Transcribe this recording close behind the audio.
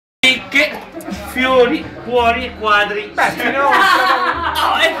Ricche, fiori, cuori e quadri. Beh,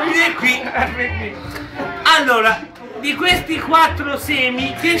 E fine qui. Allora, di questi 4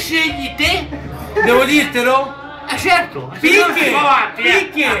 semi, che scegli te? devo dirtelo? Certo. Picche! Avanti,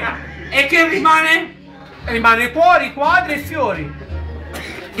 Picche! E che rimane? Rimane cuori, quadri e fiori.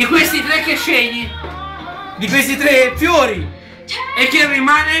 Di questi 3 che scegli? Di questi 3 fiori E che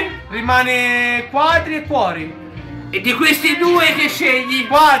rimane? rimane quadri e cuori. E di questi 2 che scegli?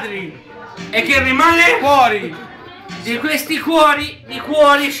 Quadri, E che rimane? cuori. Di questi cuori, di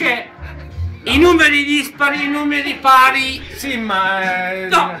cuori c'è i numeri dispari, i numeri pari. Sì, ma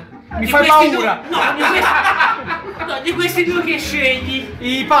No! mi Di fai questi paura. no, di questi 2 che scegli.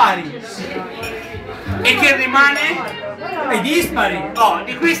 I pari. E che rimane? I dispari. Oh,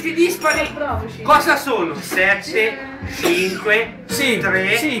 di questi dispari cosa sono? 7, 5, Sì,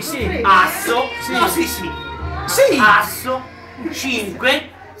 3, sì. asso, Sì. no sì, Sì. asso, 5,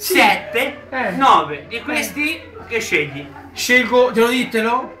 7, 9. Di questi che scegli? Scelgo, devo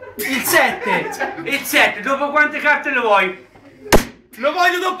dirtelo? Il 7. Il 7, dopo quante carte lo vuoi? Lo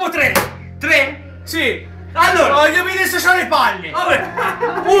voglio dopo 3. 3? Sì. Allora, Voglio vedere se c'ho le palle.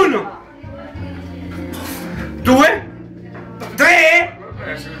 1, 2, 3.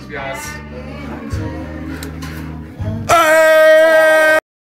 Mi spiace.